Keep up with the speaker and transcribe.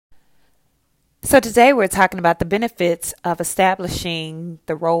So today we're talking about the benefits of establishing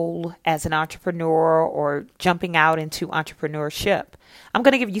the role as an entrepreneur or jumping out into entrepreneurship. I'm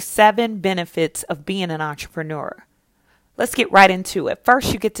going to give you 7 benefits of being an entrepreneur. Let's get right into it.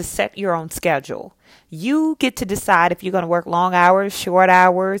 First, you get to set your own schedule. You get to decide if you're going to work long hours, short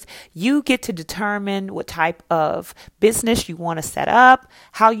hours. You get to determine what type of business you want to set up,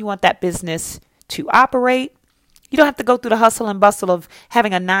 how you want that business to operate. You don't have to go through the hustle and bustle of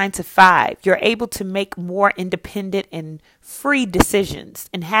having a 9 to 5. You're able to make more independent and free decisions.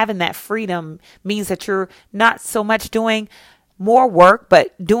 And having that freedom means that you're not so much doing more work,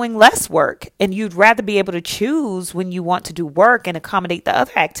 but doing less work. And you'd rather be able to choose when you want to do work and accommodate the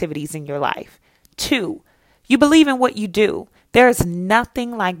other activities in your life. 2, you believe in what you do. There is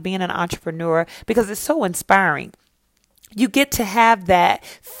nothing like being an entrepreneur because it's so inspiring. You get to have that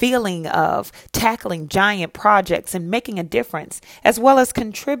feeling of tackling giant projects and making a difference, as well as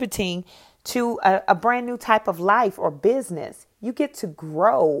contributing to a brand new type of life or business. You get to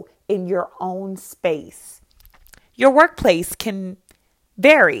grow in your own space. Your workplace can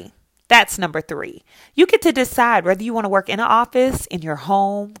vary. That's number 3. You get to decide whether you want to work in an office, in your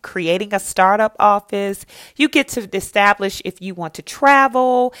home, creating a startup office. You get to establish if you want to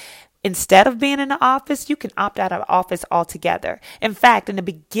travel. Instead of being in the office, you can opt out of the office altogether. In fact, in the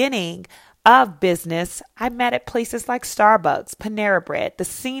beginning of business, I met at places like Starbucks, Panera Bread. The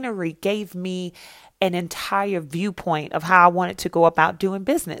scenery gave me an entire viewpoint of how I wanted to go about doing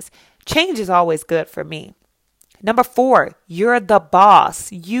business. Change is always good for me. Number 4, you're the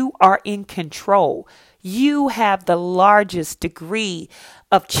boss. You are in control. You have the largest degree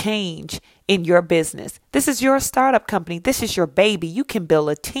of change in your business. This is your startup company. This is your baby. You can build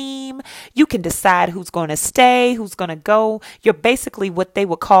a team. You can decide who's going to stay, who's going to go. You're basically what they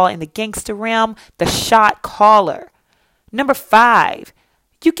would call in the gangster realm, the shot caller. Number 5,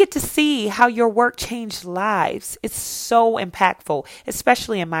 you get to see how your work changed lives. It's so impactful,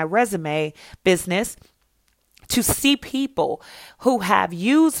 especially in my resume business, to see people who have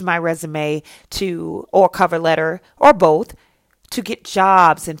used my resume or cover letter or both to get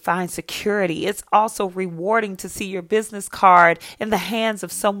jobs and find security. It's also rewarding to see your business card in the hands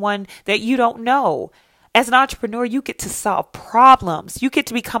of someone that you don't know. As an entrepreneur, you get to solve problems. You get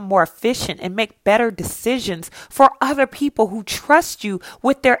to become more efficient and make better decisions for other people who trust you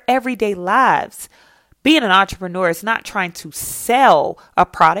with their everyday lives. Being an entrepreneur is not trying to sell a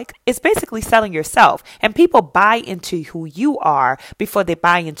product. It's basically selling yourself. And people buy into who you are before they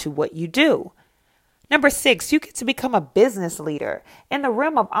buy into what you do. Number 6, you get to become a business leader. In the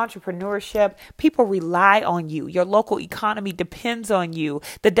realm of entrepreneurship, people rely on you. Your local economy depends on you.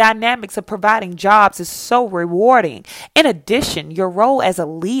 The dynamics of providing jobs is so rewarding. In addition, your role as a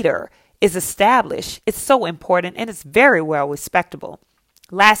leader is established. It's so important and it's very well respectable.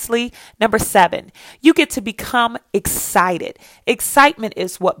 Lastly, number 7, you get to become excited. Excitement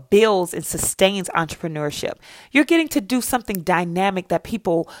is what builds and sustains entrepreneurship. You're getting to do something dynamic that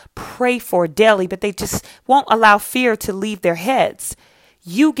people pray for daily, but they just won't allow fear to leave their heads.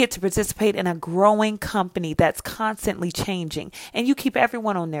 You get to participate in a growing company that's constantly changing, and you keep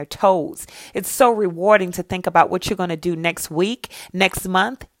everyone on their toes. It's so rewarding to think about what you're going to do next week, next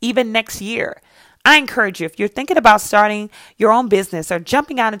month, even next year. I encourage you, if you're thinking about starting your own business or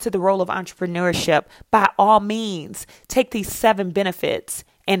jumping out into the role of entrepreneurship, by all means, take these 7 benefits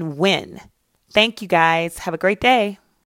and win. Thank you guys. Have a great day.